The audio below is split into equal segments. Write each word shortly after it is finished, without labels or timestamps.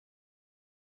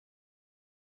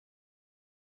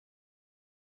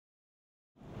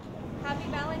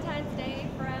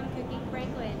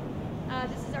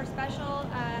This is our special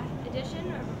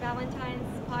edition of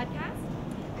Valentine's podcast.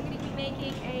 I'm going to be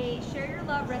making a Share Your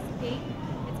Love recipe.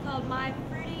 It's called My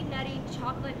Fruity Nutty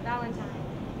Chocolate Valentine.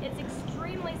 It's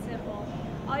extremely simple.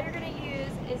 All you're going to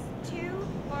use is 2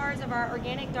 bars of our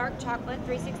organic dark chocolate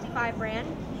 365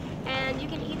 brand, and you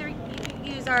can either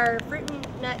use our fruit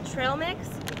and nut trail mix,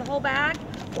 the whole bag,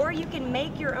 or you can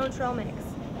make your own trail mix.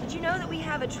 Did you know that we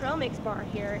have a trail mix bar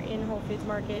here in Whole Foods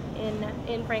Market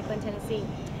in Franklin, Tennessee?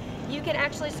 You can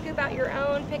actually scoop out your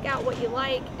own, pick out what you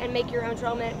like, and make your own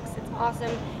trail mix. It's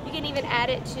awesome. You can even add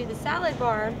it to the salad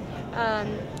bar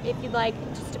if you'd like,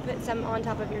 just to put some on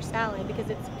top of your salad, because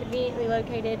it's conveniently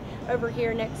located over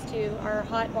here next to our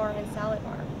hot bar and salad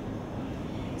bar.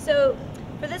 So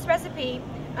for this recipe,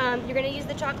 you're going to use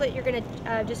the chocolate. You're going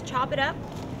to just chop it up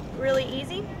really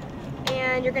easy,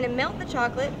 and you're going to melt the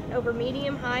chocolate over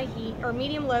medium-high heat or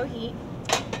medium-low heat.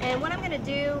 And what I'm going to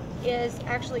do is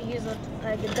actually use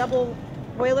the double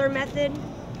boiler method,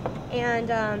 and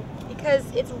because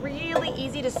it's really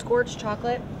easy to scorch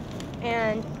chocolate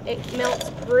and it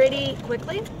melts pretty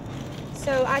quickly,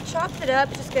 so I chopped it up.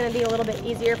 It's just going to be a little bit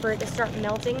easier for it to start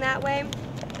melting that way,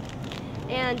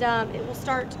 and it will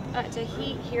start to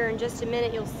heat here in just a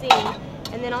minute, you'll see,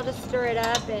 and then I'll just stir it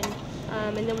up,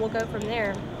 and then we'll go from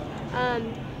there.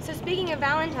 So speaking of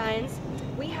Valentine's,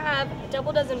 we have a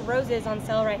double dozen roses on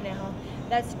sale right now.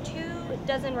 That's 2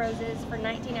 dozen roses for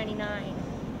 $19.99.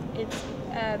 It's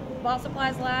while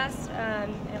supplies last,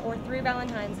 or through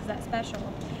Valentine's is that special.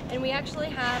 And we actually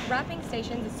have wrapping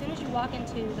stations as soon as you walk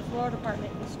into the floral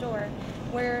department in the store,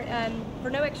 where for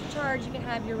no extra charge you can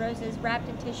have your roses wrapped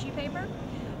in tissue paper,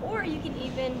 or you can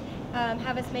even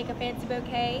have us make a fancy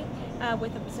bouquet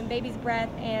with some baby's breath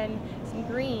and some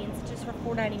greens just for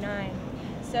 $4.99.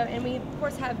 So, and we of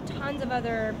course have tons of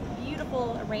other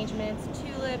beautiful arrangements,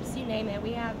 tulips, you name it.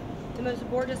 We have the most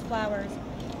gorgeous flowers.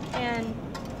 And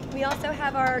we also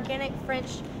have our organic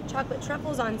French chocolate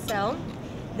truffles on sale.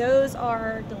 Those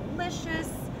are delicious.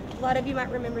 A lot of you might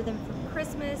remember them from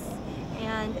Christmas,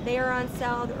 and they are on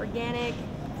sale, the organic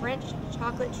French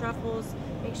chocolate truffles.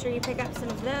 Make sure you pick up some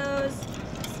of those,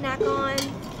 snack on.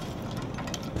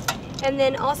 And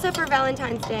then also for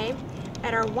Valentine's Day,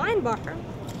 at our wine bar,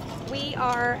 we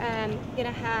are going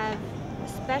to have a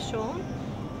special.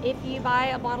 If you buy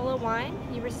a bottle of wine,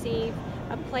 you receive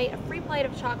a free plate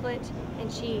of chocolate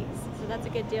and cheese. So that's a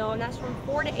good deal, and that's from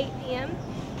 4 to 8 p.m.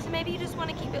 So maybe you just want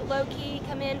to keep it low-key,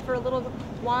 come in for a little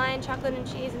wine, chocolate and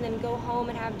cheese, and then go home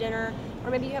and have dinner.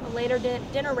 Or maybe you have a later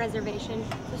dinner reservation,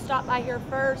 so stop by here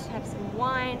first, have some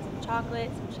wine, some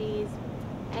chocolate, some cheese,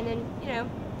 and then, you know,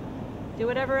 do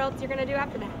whatever else you're going to do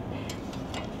after that.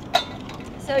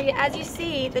 So as you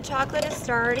see, the chocolate is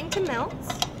starting to melt.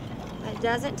 It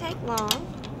doesn't take long.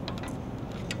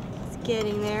 It's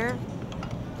getting there.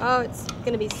 Oh, it's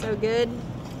going to be so good.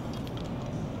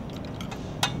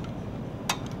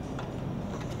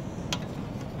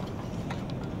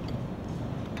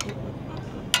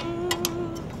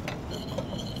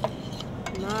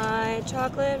 My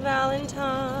chocolate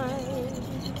Valentine,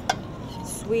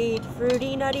 sweet,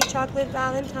 fruity, nutty chocolate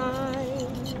Valentine.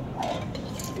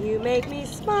 You make me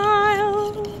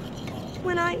smile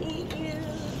when I eat you.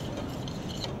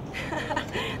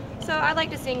 So I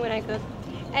like to sing when I cook.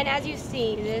 And as you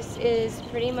see, this is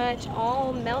pretty much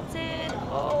all melted.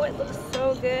 Oh, it looks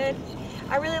so good.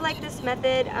 I really like this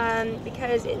method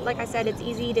because, like I said, it's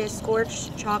easy to scorch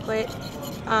chocolate.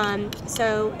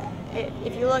 So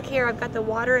if you look here, I've got the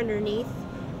water underneath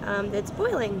that's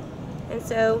boiling. And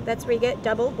so that's where you get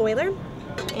double boiler.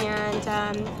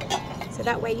 And so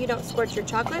that way you don't scorch your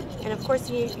chocolate. And of course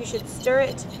you should stir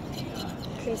it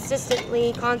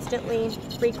consistently, constantly,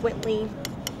 frequently.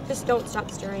 Just don't stop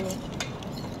stirring it.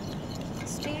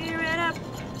 Stir it up,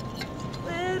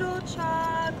 little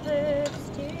chocolate,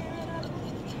 stir it up.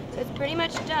 So it's pretty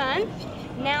much done.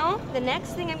 Now the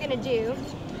next thing I'm going to do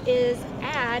is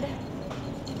add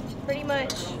pretty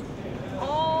much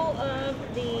all of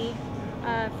the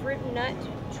fruit and nut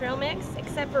trail mix,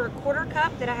 except for a 1/4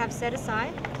 cup that I have set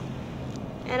aside.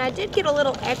 And I did get a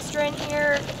little extra in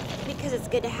here because it's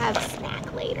good to have a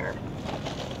snack later.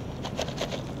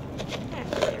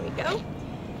 There we go.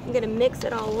 I'm going to mix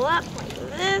it all up like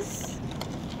this.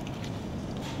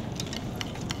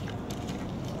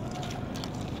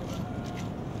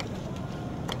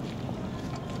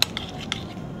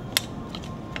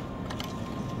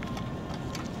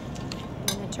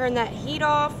 I'm going to turn that heat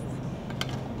off.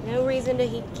 No reason to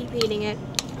keep heating it.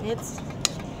 It's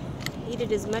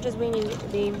heated as much as we need it to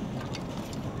be.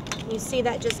 You see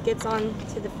that just gets on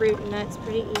to the fruit and nuts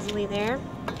pretty easily there.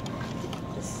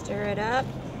 Just stir it up.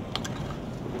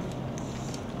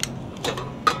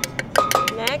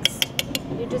 Next,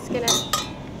 You're just gonna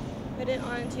put it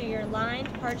onto your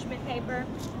lined parchment paper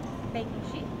baking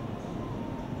sheet.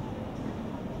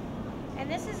 And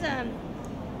this is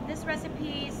this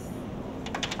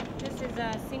is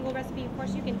a single recipe. Of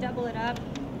course, you can double it up,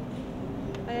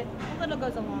 but a little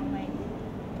goes a long way.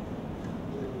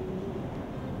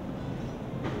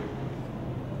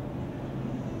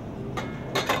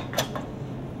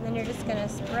 And then you're just gonna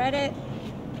spread it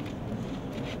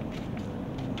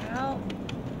out.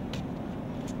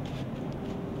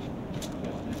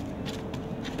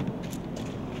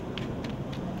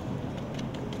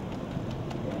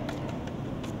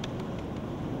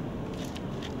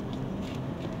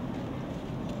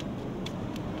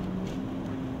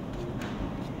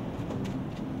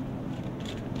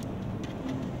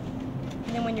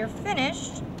 And then when you're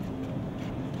finished,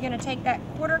 you're going to take that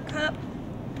 1/4 cup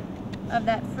of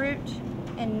that fruit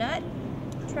and nut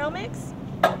trail mix,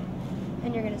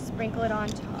 and you're going to sprinkle it on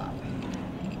top.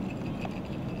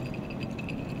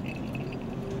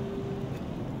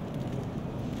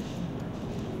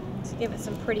 Let's give it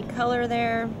some pretty color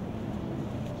there.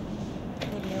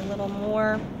 Maybe a little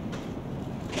more.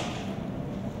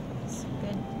 Some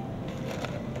good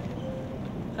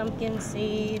pumpkin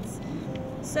seeds.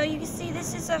 So you can see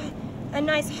this is a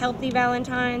nice healthy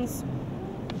Valentine's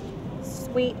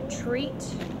sweet treat.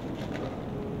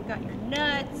 You've got your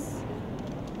nuts,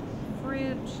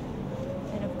 fruit,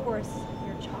 and of course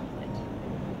your chocolate.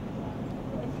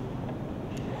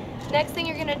 Next thing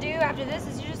you're gonna do after this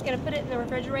is you're just gonna put it in the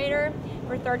refrigerator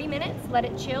for 30 minutes, let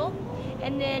it chill,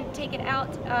 and then take it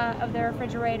out of the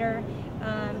refrigerator,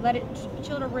 let it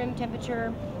chill to room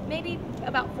temperature, maybe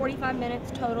about 45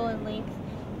 minutes total in length.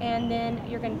 And then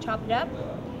you're going to chop it up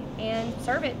and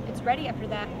serve it. It's ready after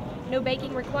that. No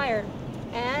baking required.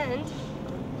 And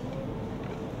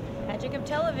magic of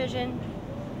television,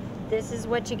 this is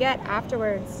what you get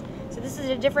afterwards. So this is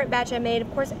a different batch I made.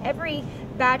 Of course, every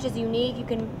batch is unique. You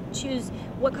can choose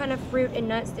what kind of fruit and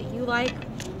nuts that you like.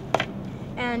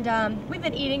 And we've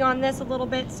been eating on this a little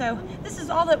bit, so this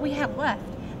is all that we have left.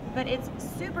 But it's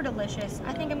super delicious.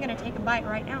 I think I'm going to take a bite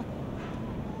right now.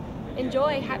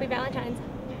 Enjoy. Happy Valentine's.